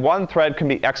and only one thread can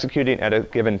be executing at a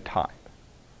given time,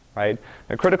 right?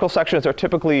 And critical sections are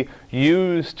typically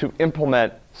used to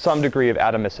implement some degree of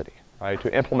atomicity, right?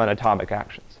 To implement atomic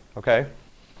actions, okay?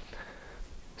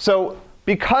 So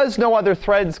because no other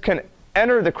threads can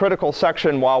enter the critical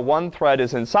section while one thread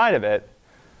is inside of it,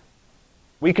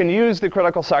 we can use the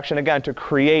critical section again to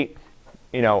create,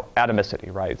 atomicity,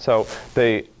 right? So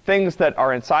the things that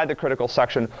are inside the critical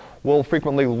section will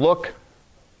frequently look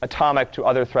atomic to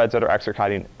other threads that are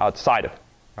executing outside of it,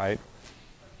 right?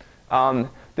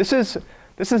 This is an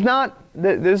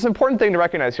important thing to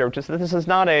recognize here, which is that this is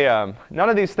not a none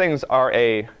of these things are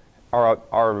these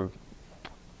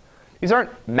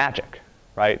aren't magic,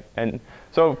 right? And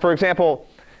so, for example,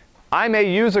 I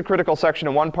may use a critical section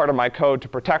in one part of my code to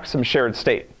protect some shared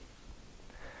state.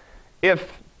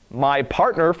 If my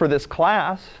partner for this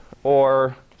class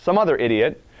or some other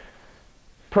idiot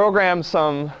programs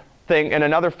something in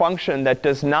another function that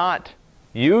does not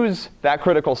use that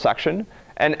critical section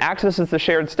and accesses the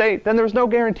shared state, then there's no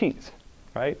guarantees,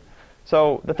 right?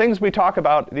 So the things we talk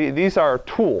about, these are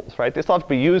tools, right? They still have to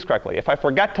be used correctly. If I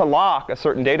forget to lock a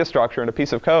certain data structure in a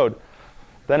piece of code,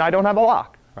 then I don't have a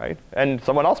lock, right? And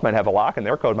someone else might have a lock, and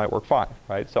their code might work fine,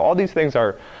 right? So all these things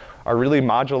are really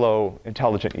modulo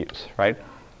intelligent use, right?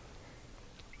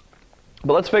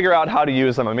 But let's figure out how to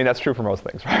use them. I mean, that's true for most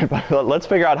things, right? But let's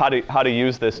figure out how to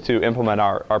use this to implement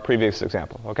our previous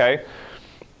example, okay?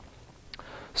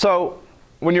 So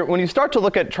when you start to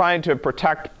look at trying to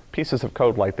protect pieces of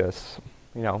code like this,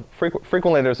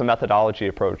 frequently there's a methodology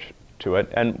approach to it.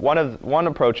 And one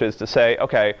approach is to say,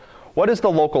 okay, what is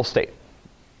the local state?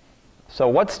 So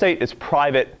what state is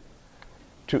private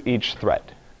to each thread?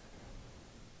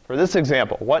 For this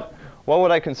example, what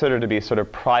would I consider to be sort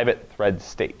of private thread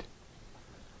state?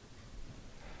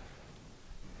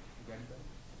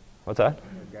 What's that?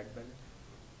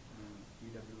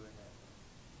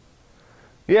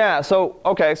 Yeah,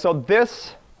 so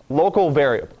this local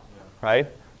variable, right?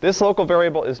 This local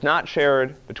variable is not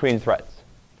shared between threads.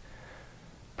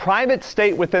 Private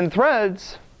state within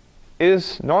threads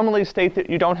is normally state that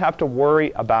you don't have to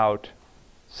worry about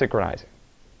synchronizing,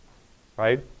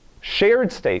 right?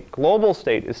 Shared state, global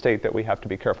state, is state that we have to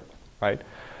be careful with, right?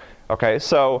 Okay,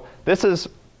 so this is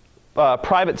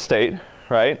private state,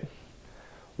 right?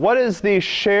 What is the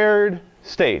shared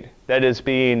state that is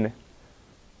being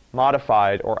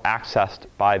modified or accessed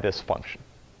by this function?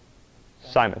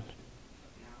 Simon.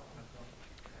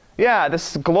 Yeah,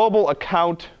 this is global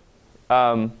account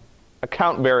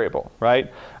variable,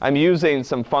 right? I'm using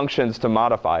some functions to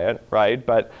modify it, right?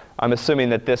 But I'm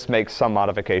assuming that this makes some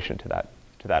modification to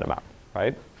that amount,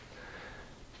 right?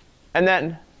 And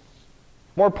then,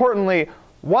 more importantly,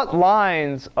 what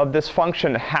lines of this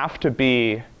function have to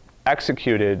be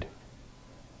executed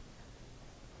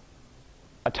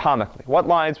atomically? What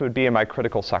lines would be in my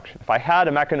critical section? If I had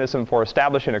a mechanism for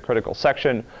establishing a critical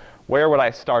section, where would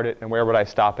I start it and where would I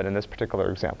stop it in this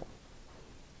particular example?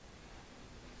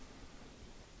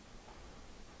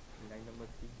 Line number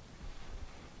 3.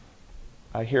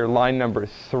 I hear line number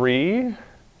 3.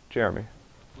 Jeremy.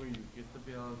 Where you get the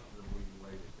balance and then where you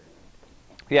write it down.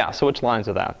 Yeah, so which lines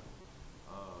are that?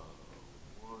 1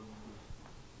 and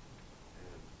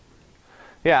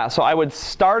 3. Yeah, so I would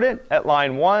start it at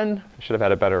line 1. I should have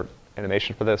had a better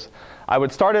animation for this. I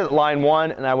would start it at line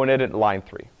 1, and I would end it at line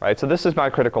 3, right? So this is my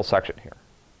critical section here,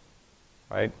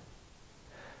 right?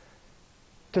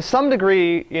 To some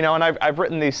degree, and I've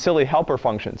written these silly helper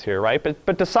functions here, right?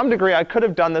 But to some degree, I could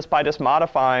have done this by just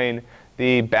modifying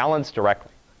the balance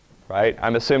directly, right?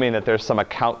 I'm assuming that there's some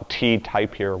account T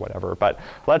type here or whatever. But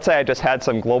let's say I just had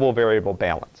some global variable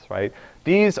balance, right?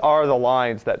 These are the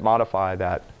lines that modify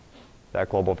that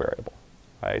global variable,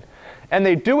 right? And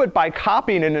they do it by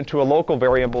copying it into a local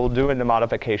variable, doing the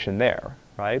modification there,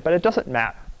 right? But it doesn't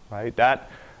matter, right? That,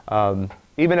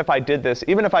 even if I did this,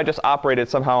 even if I just operated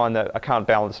somehow on the account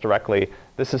balance directly,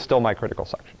 this is still my critical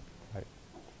section, right?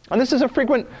 And this is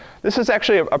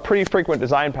actually a pretty frequent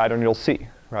design pattern you'll see,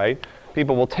 right?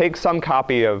 People will take some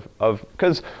copy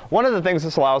because one of the things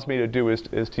this allows me to do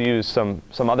is to use some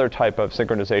other type of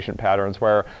synchronization patterns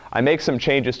where I make some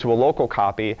changes to a local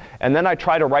copy, and then I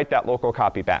try to write that local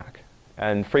copy back.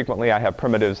 And frequently I have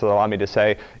primitives that allow me to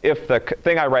say, if the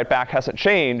thing I write back hasn't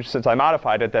changed since I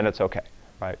modified it, then it's OK,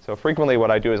 right? So frequently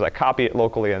what I do is I copy it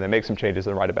locally and then make some changes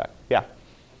and write it back. Yeah?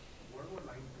 What about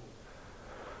line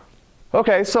 4?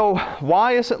 OK, so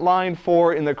why is it line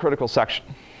 4 in the critical section?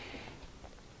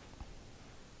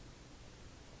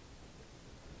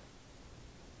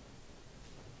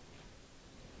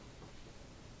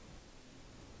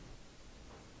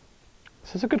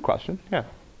 This is a good question. Yeah,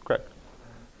 great.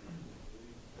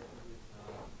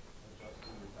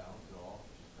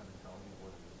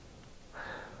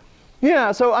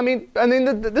 Yeah, so I mean,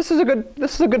 this is a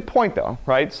good point though,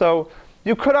 right? So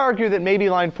you could argue that maybe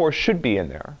line 4 should be in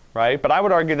there, right? But I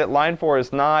would argue that line 4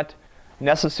 is not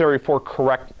necessary for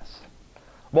correctness.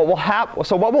 What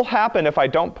will happen if I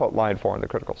don't put line 4 in the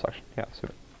critical section? Yeah, Sue.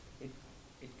 It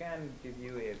can give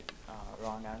you a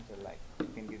wrong answer, like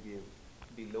it can give you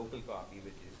the local copy,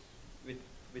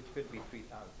 which could be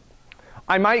 3000.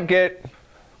 I might get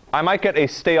a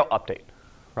stale update,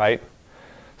 right?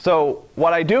 So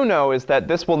what I do know is that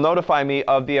this will notify me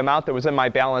of the amount that was in my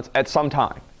balance at some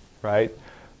time, right?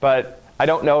 But I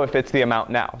don't know if it's the amount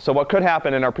now. So what could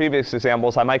happen in our previous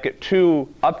examples, I might get 2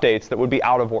 updates that would be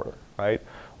out of order, right?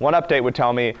 One update would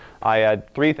tell me I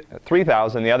had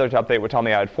 3,000. The other update would tell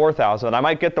me I had 4,000. I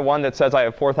might get the one that says I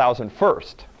have 4,000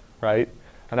 first, right?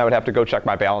 And I would have to go check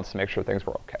my balance to make sure things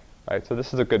were OK, right? So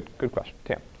this is a good question.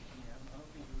 Tam.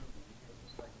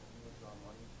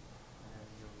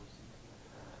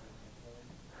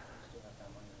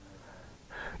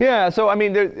 Yeah, so I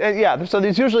mean, so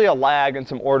there's usually a lag and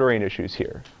some ordering issues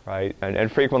here, right?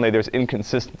 And frequently there's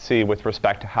inconsistency with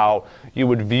respect to how you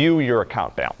would view your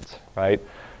account balance, right?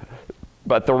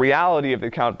 But the reality of the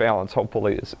account balance,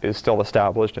 hopefully, is still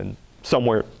established. And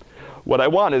somewhere, what I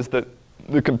want is that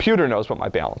the computer knows what my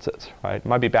balance is, right? It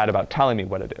might be bad about telling me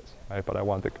what it is, right? But I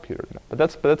want the computer to know. But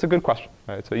that's a good question,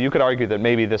 right? So you could argue that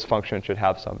maybe this function should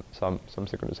have some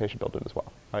synchronization built in as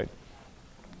well, right?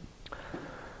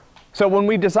 So when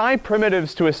we design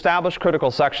primitives to establish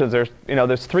critical sections,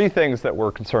 there's three things that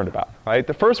we're concerned about, right?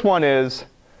 The first one is,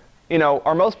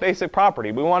 our most basic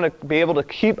property. We want to be able to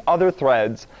keep other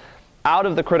threads out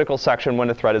of the critical section when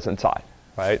a thread is inside,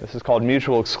 right? This is called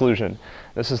mutual exclusion.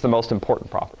 This is the most important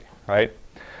property, right?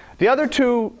 The other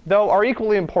two, though, are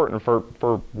equally important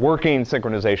for working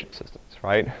synchronization systems,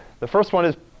 right? The first one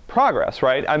is progress,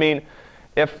 right? I mean,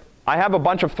 if I have a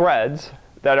bunch of threads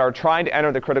that are trying to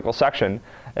enter the critical section,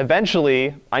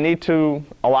 eventually I need to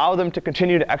allow them to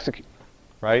continue to execute,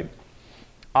 right?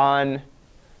 On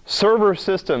server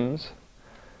systems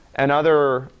and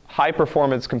other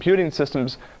high-performance computing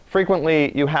systems,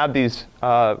 frequently you have these,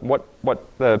 what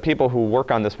the people who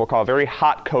work on this will call very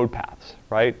hot code paths,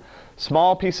 right?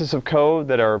 Small pieces of code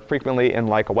that are frequently in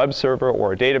like a web server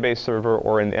or a database server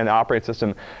or in an operating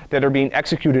system that are being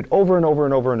executed over and over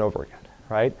and over and over again,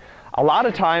 right? A lot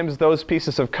of times those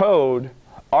pieces of code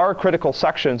are critical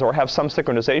sections or have some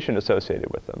synchronization associated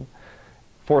with them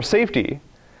for safety.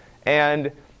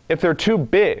 And if they're too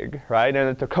big, right, and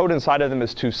if the code inside of them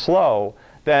is too slow,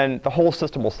 then the whole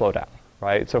system will slow down,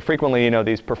 right? So frequently,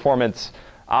 these performance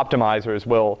optimizers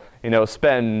will,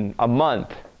 spend a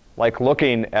month like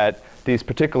looking at these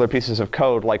particular pieces of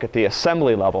code like at the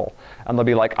assembly level, and they'll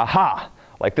be like, aha,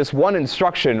 like this one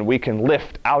instruction we can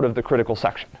lift out of the critical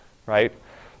section, right?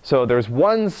 So there's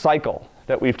one cycle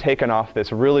that we've taken off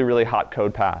this really, really hot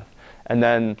code path. And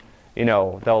then,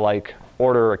 they'll like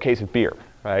order a case of beer,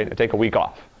 right? And take a week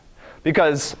off.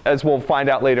 Because as we'll find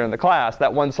out later in the class,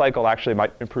 that one cycle actually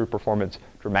might improve performance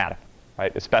dramatically,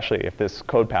 right? Especially if this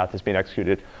code path is being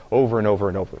executed over and over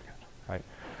and over again, right?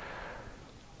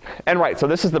 And right, so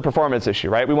this is the performance issue,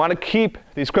 right? We want to keep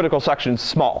these critical sections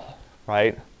small,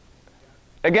 right?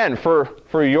 Again,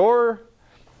 for your,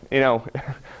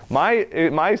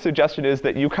 my suggestion is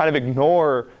that you kind of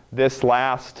ignore this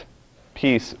last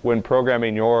piece when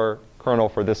programming your kernel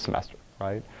for this semester,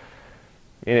 right?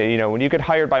 When you get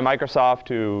hired by Microsoft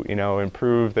to,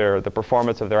 improve the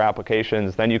performance of their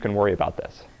applications, then you can worry about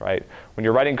this, right? When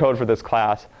you're writing code for this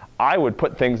class, I would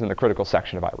put things in the critical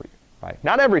section if I were you, right?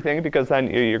 Not everything, because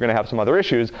then you're going to have some other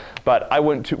issues, but I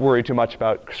wouldn't worry too much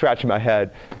about scratching my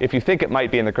head. If you think it might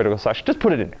be in the critical section, just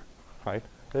put it in there, right?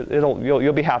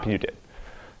 You'll be happy you did.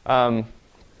 So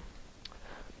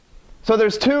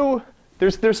there's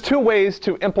two ways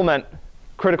to implement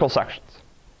critical sections.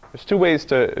 There's two ways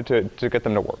to get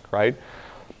them to work, right?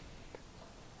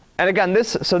 And again,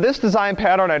 this design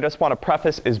pattern, I just want to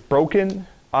preface, is broken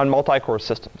on multi-core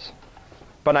systems.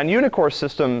 But on unicore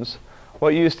systems,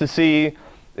 what you used to see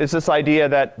is this idea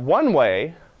that one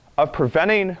way of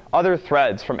preventing other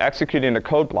threads from executing a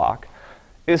code block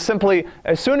is simply,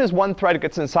 as soon as one thread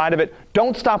gets inside of it,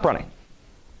 don't stop running.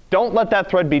 Don't let that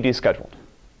thread be descheduled.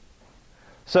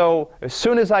 So as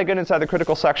soon as I get inside the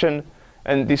critical section,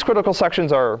 and these critical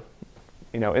sections are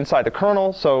inside the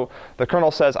kernel, so the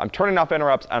kernel says, I'm turning off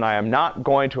interrupts, and I am not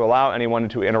going to allow anyone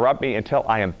to interrupt me until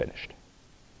I am finished,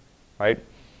 right?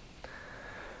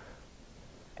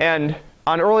 And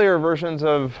on earlier versions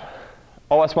of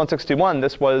OS 161,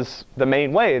 this was the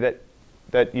main way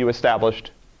that you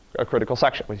established a critical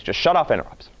section. We just shut off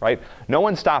interrupts, right? No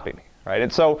one's stopping me, right?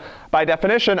 And so by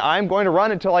definition, I'm going to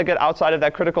run until I get outside of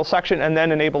that critical section and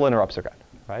then enable interrupts again,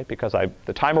 right? Because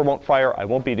the timer won't fire, I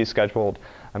won't be descheduled.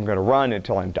 I'm going to run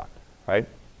until I'm done, right?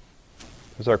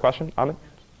 Is there a question, Amit?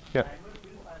 Yeah.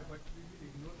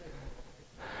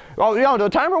 Well, the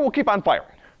timer will keep on firing,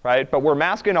 right? But we're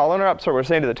masking all interrupts, so we're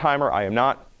saying to the timer, I'm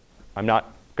not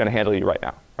going to handle you right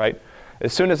now, right?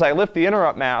 As soon as I lift the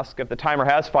interrupt mask, if the timer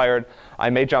has fired,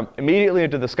 I may jump immediately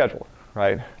into the scheduler,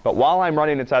 right? But while I'm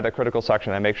running inside the critical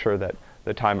section, I make sure that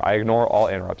I ignore all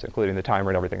interrupts, including the timer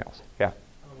and everything else. Yeah.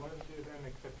 What if there's an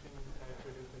exception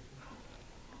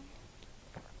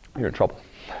You're in trouble.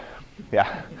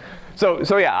 Yeah.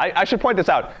 So yeah, I should point this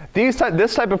out.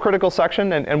 This type of critical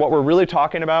section and what we're really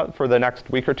talking about for the next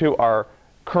week or two are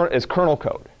is kernel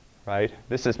code, right?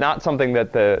 This is not something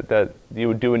that you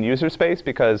would do in user space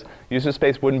because user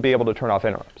space wouldn't be able to turn off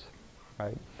interrupts,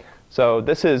 right? So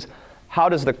this is how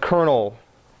does the kernel,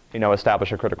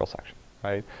 establish a critical section,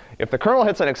 right? If the kernel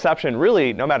hits an exception,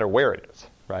 really, no matter where it is,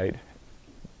 right?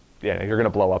 Yeah, you're going to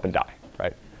blow up and die,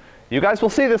 right? You guys will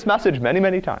see this message many,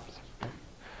 many times.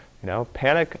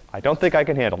 Panic, I don't think I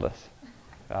can handle this.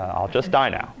 I'll just die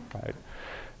now, right?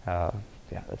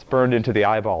 Yeah, it's burned into the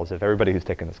eyeballs of everybody who's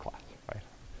taken this class, right?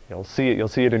 You'll see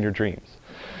it in your dreams.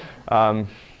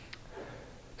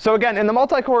 So again, in the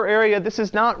multi-core area, this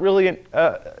is not really,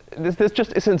 this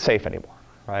just isn't safe anymore,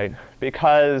 right?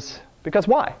 Because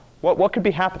why? What could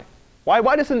be happening?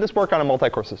 Why doesn't this work on a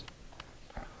multi-core system?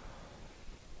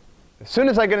 As soon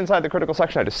as I get inside the critical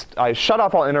section, I shut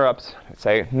off all interrupts. I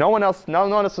say, no one else is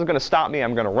going to stop me.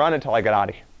 I'm going to run until I get out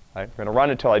of here. Right? I'm going to run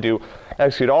until I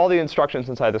execute all the instructions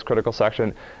inside this critical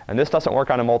section. And this doesn't work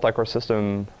on a multi-core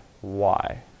system.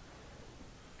 Why?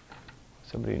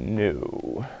 Somebody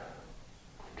new.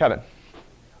 Kevin.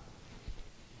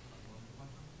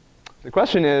 The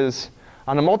question is,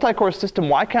 on a multi-core system,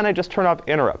 why can't I just turn off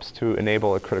interrupts to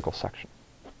enable a critical section?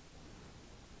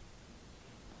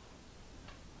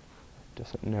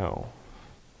 Doesn't know.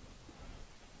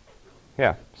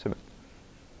 Yeah, Sumit.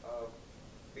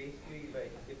 Basically,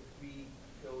 like if we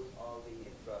close all the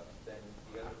interrupts, then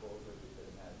the other cores will be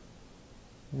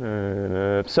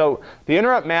sitting as. So the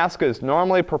interrupt mask is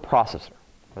normally per processor.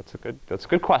 That's a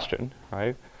good question,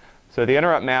 right? So the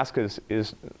interrupt mask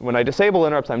is when I disable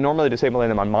interrupts, I'm normally disabling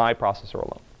them on my processor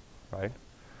alone, right?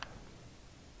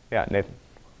 Yeah, Nathan.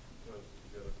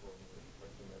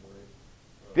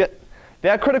 Yeah.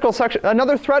 That critical section,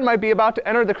 another thread might be about to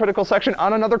enter the critical section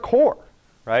on another core,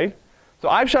 right? So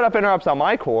I've shut off interrupts on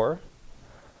my core,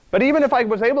 but even if I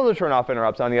was able to turn off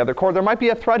interrupts on the other core, there might be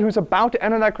a thread who's about to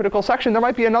enter that critical section. There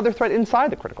might be another thread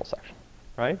inside the critical section,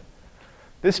 right?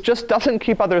 This just doesn't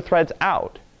keep other threads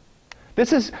out.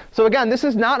 So again, this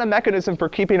is not a mechanism for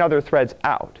keeping other threads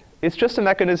out. It's just a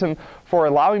mechanism for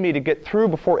allowing me to get through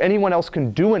before anyone else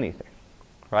can do anything.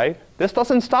 Right? This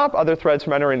doesn't stop other threads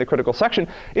from entering the critical section.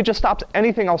 It just stops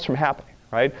anything else from happening.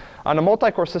 Right? On a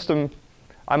multi-core system,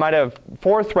 I might have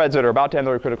 4 threads that are about to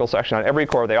enter the critical section on every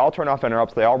core. They all turn off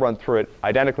interrupts. They all run through it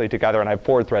identically together, and I have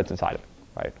 4 threads inside of it.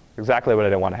 Right? Exactly what I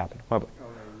didn't want to happen.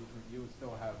 You would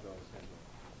still have those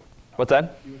scheduling. What's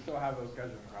that? You would still have those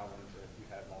scheduling problems if you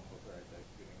had multiple threads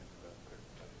executing into the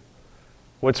critical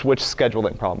section. Which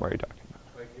scheduling problem are you talking about?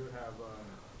 Like you would have,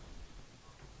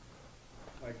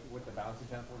 like with the bounce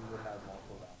example, you would have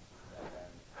multiple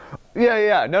bounces.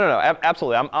 Yeah. No.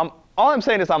 Absolutely. All I'm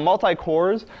saying is on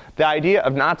multi-cores, the idea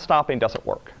of not stopping doesn't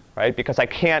work, right? Because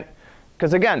again,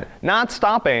 not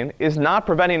stopping is not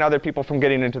preventing other people from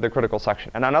getting into the critical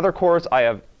section. And on other cores, I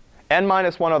have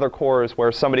n-1 other cores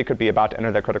where somebody could be about to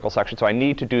enter the critical section, so I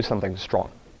need to do something strong,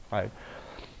 right?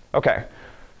 Okay.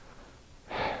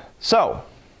 So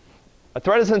a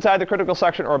thread is inside the critical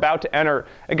section or about to enter.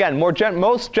 Again,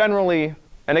 most generally,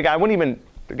 and again, I wouldn't even,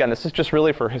 again, this is just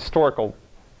really for historical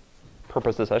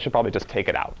purposes. I should probably just take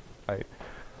it out, right?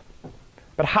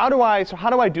 But how do I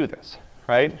do this,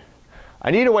 right?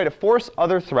 I need a way to force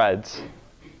other threads,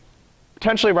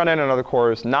 potentially run in on other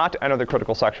cores, not to enter the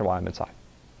critical section while I'm inside.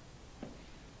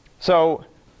 So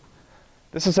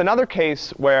this is another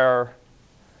case where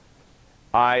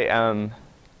I am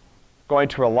going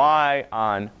to rely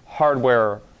on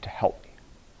hardware to help me,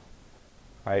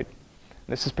 right?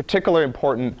 This is particularly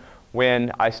important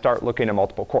when I start looking at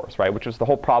multiple cores, right? Which is the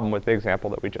whole problem with the example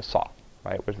that we just saw,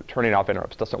 right? With turning off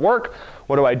interrupts doesn't work.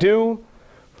 What do?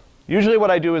 Usually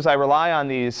what I do is I rely on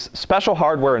these special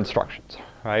hardware instructions,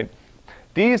 right?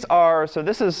 These are, so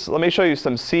this is, let me show you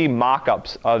some C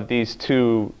mock-ups of these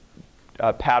 2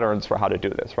 patterns for how to do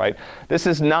this, right? This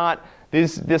is not,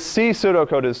 this C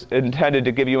pseudocode is intended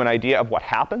to give you an idea of what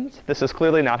happens. This is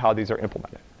clearly not how these are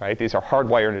implemented, right? These are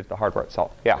hardwired into the hardware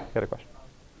itself. Yeah, you had a question?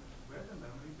 Where's the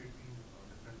memory between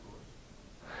different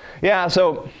cores? Yeah,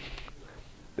 so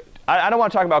I don't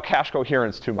want to talk about cache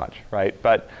coherence too much, right?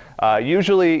 But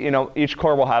usually, each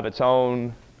core will have its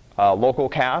own local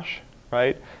cache,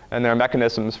 right? And there are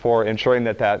mechanisms for ensuring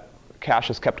that that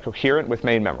cache is kept coherent with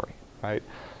main memory, right?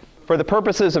 For the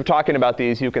purposes of talking about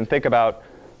these, you can think about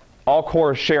all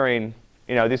cores sharing,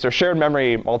 these are shared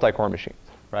memory multi-core machines,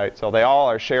 right? So they all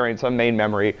are sharing some main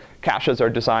memory. Caches are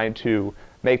designed to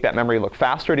make that memory look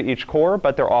faster to each core,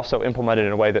 but they're also implemented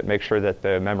in a way that makes sure that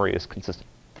the memory is consistent.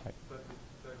 Right?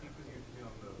 The heap is usually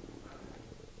on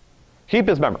the Heap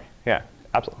is memory. Yeah,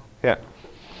 absolutely. Yeah.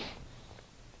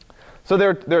 So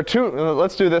there are 2,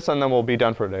 let's do this and then we'll be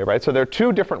done for today, right? So there are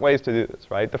 2 different ways to do this,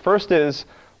 right? The first is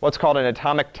what's called an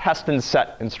atomic test and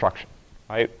set instruction,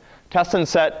 right? Test and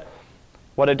set,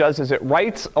 what it does is it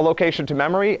writes a location to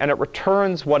memory and it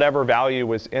returns whatever value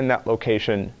was in that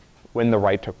location when the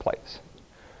write took place.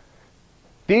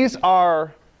 These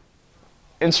are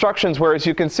instructions where, as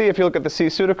you can see, if you look at the C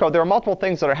pseudocode, there are multiple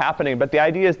things that are happening, but the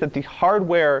idea is that the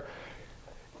hardware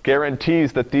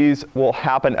guarantees that these will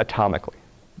happen atomically.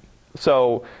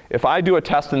 So if I do a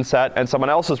test and set and someone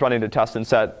else is running a test and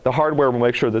set, the hardware will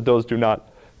make sure that those do not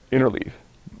interleave,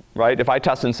 right? If I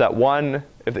test and set 1,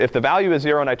 if the value is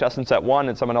 0 and I test and set 1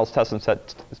 and someone else tests and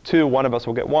set 2, one of us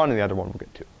will get 1 and the other one will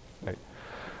get 2, right?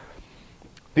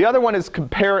 The other one is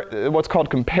what's called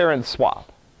compare and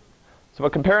swap. So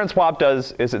what compare and swap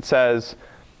does is it says,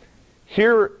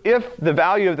 here, if the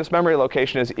value of this memory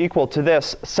location is equal to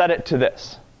this, set it to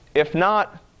this. If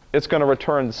not, it's going to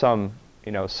return some,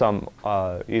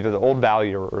 either the old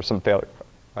value or some failure,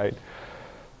 right?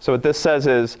 So what this says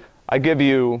is, I give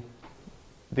you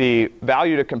the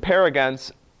value to compare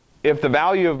against. If the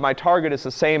value of my target is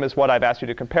the same as what I've asked you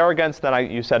to compare against,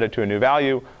 then you set it to a new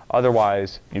value.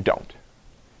 Otherwise, you don't.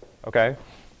 Okay?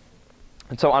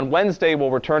 And so on Wednesday,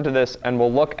 we'll return to this and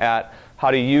we'll look at how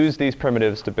to use these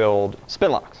primitives to build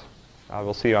spin locks.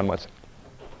 We'll see you on Wednesday.